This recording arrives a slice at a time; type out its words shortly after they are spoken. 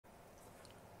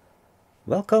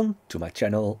Welcome to my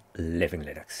channel Living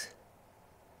Linux.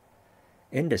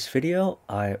 In this video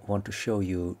I want to show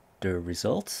you the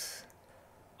results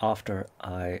after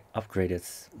I upgraded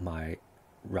my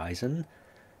Ryzen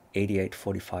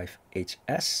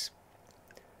 8845HS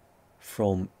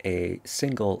from a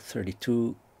single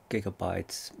 32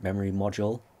 gigabyte memory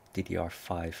module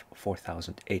DDR5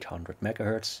 4800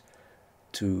 MHz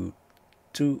to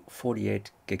two 48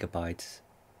 gigabyte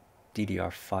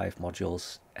DDR5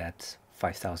 modules at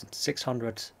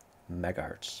 5600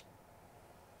 MHz.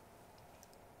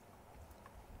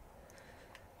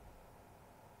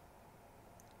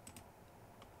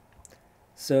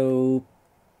 So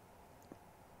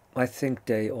I think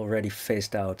they already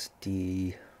phased out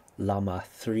the Llama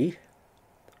 3,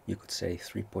 you could say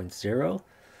 3.0,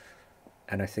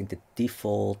 and I think the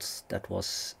default that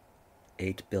was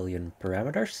 8 billion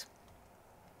parameters.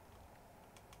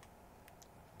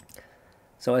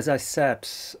 So as I said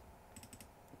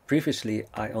previously,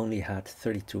 I only had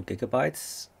 32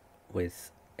 gigabytes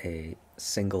with a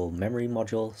single memory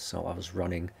module, so I was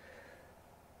running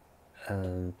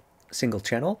single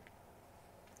channel.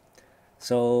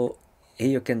 So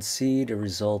here you can see the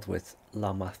result with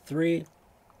Llama 3,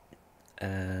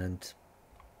 and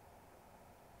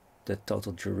the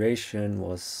total duration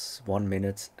was 1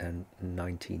 minute and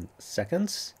 19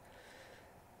 seconds.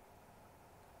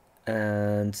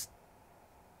 And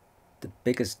the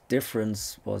biggest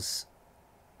difference was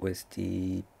with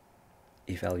the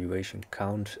evaluation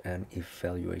count and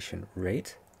evaluation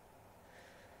rate.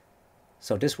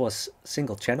 So this was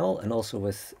single channel and also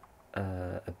with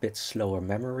a bit slower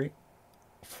memory,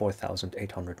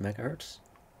 4800 MHz.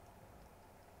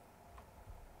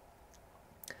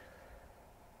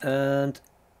 And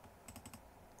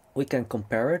we can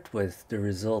compare it with the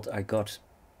result I got.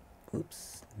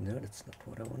 Oops, no, that's not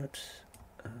what I wanted.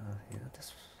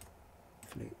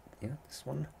 This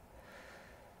one.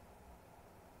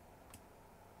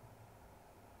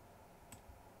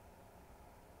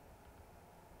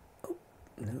 Oh,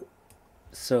 no.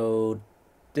 So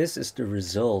this is the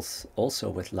result also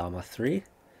with Llama 3,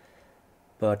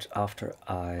 but after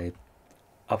I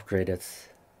upgraded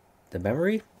the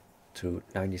memory to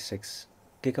 96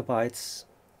 gigabytes,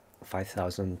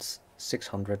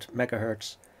 5600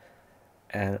 megahertz,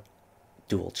 and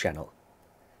dual channel.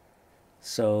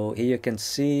 So here you can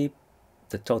see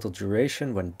the total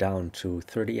duration went down to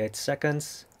 38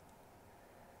 seconds,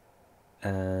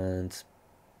 and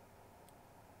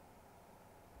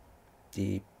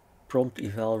the prompt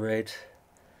eval rate,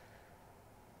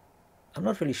 I'm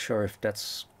not really sure if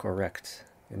that's correct,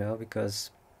 because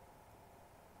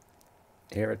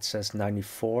here it says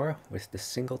 94 with the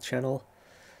single channel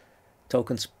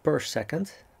tokens per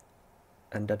second,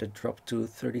 and that it dropped to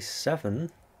 37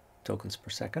 tokens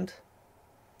per second.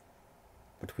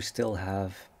 But we still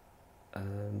have,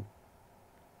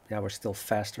 we're still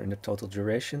faster in the total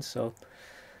duration, so it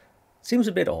seems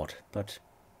a bit odd, but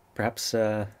perhaps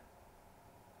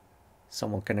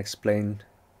someone can explain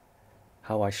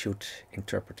how I should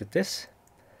interpret this.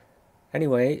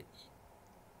 Anyway,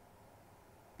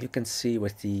 you can see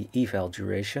with the eval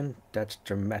duration that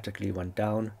dramatically went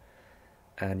down,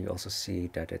 and you also see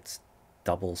that it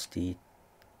doubles the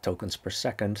tokens per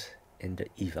second in the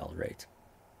eval rate.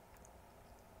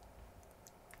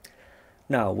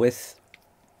 Now with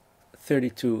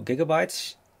 32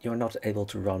 gigabytes, you're not able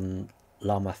to run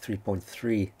Llama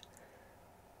 3.3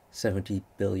 70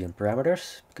 billion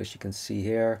parameters, because you can see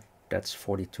here that's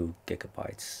 42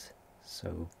 gigabytes.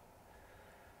 So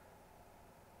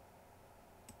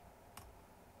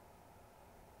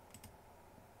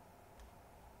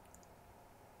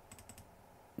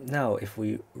now if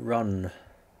we run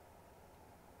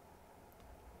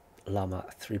Llama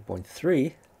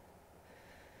 3.3,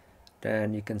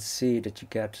 then you can see that you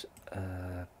get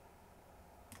so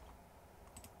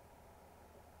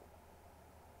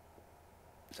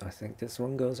I think this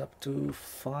one goes up to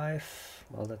 5.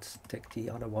 Well, let's take the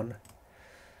other one.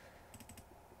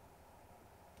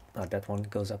 That one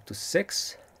goes up to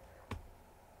 6.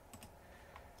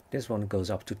 This one goes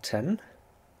up to 10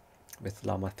 with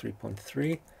Llama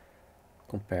 3.3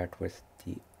 compared with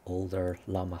the older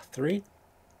Llama 3,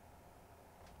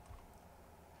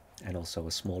 and also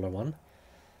a smaller one.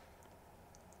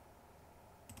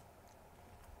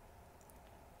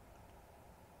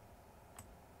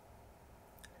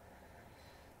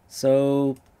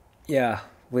 So yeah,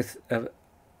 with a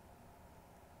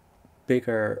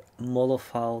bigger model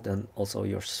file, then also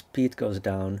your speed goes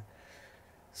down.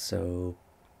 So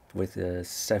with a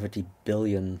 70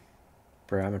 billion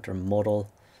parameter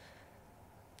model,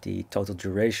 the total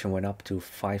duration went up to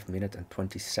 5 minutes and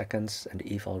 20 seconds, and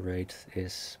the eval rate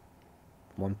is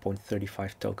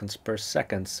 1.35 tokens per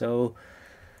second. So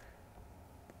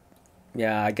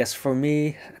yeah, I guess for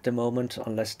me at the moment,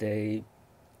 unless they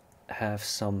have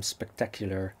some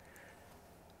spectacular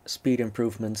speed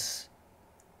improvements,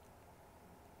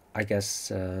 I guess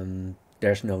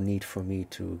there's no need for me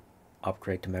to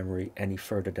upgrade the memory any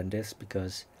further than this,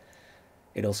 because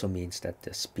it also means that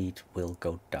the speed will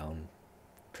go down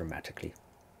dramatically.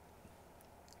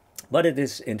 But it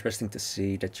is interesting to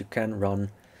see that you can run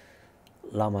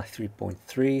Llama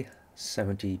 3.3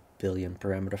 70 billion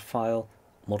parameter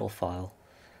model file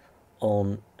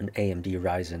on an AMD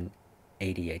Ryzen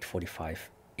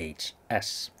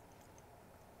 8845HS.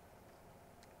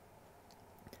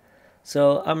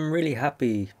 So I'm really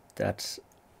happy that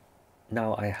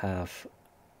now I have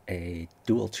a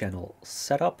dual channel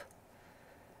setup,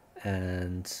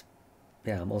 and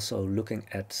yeah, I'm also looking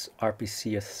at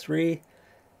RPCF3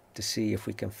 to see if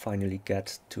we can finally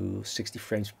get to 60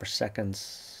 frames per second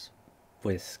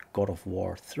with God of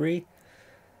War 3.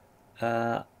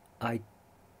 I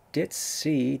did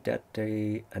see that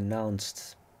they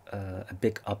announced a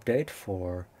big update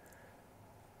for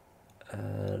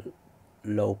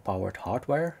low powered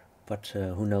hardware, but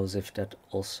who knows if that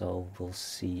also will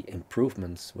see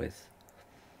improvements with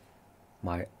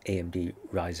my AMD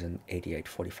Ryzen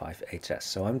 8845HS.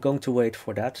 So I'm going to wait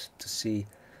for that to see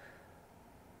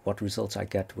what results I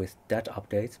get with that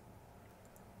update.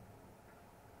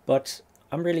 But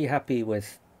I'm really happy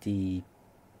with the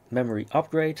memory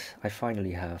upgrade. I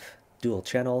finally have dual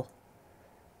channel,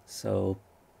 so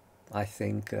I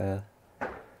think that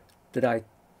I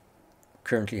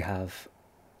currently have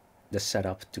the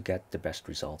setup to get the best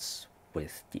results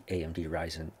with the AMD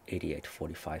Ryzen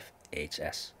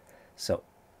 8845HS. So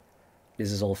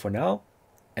this is all for now,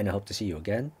 and I hope to see you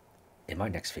again in my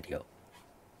next video.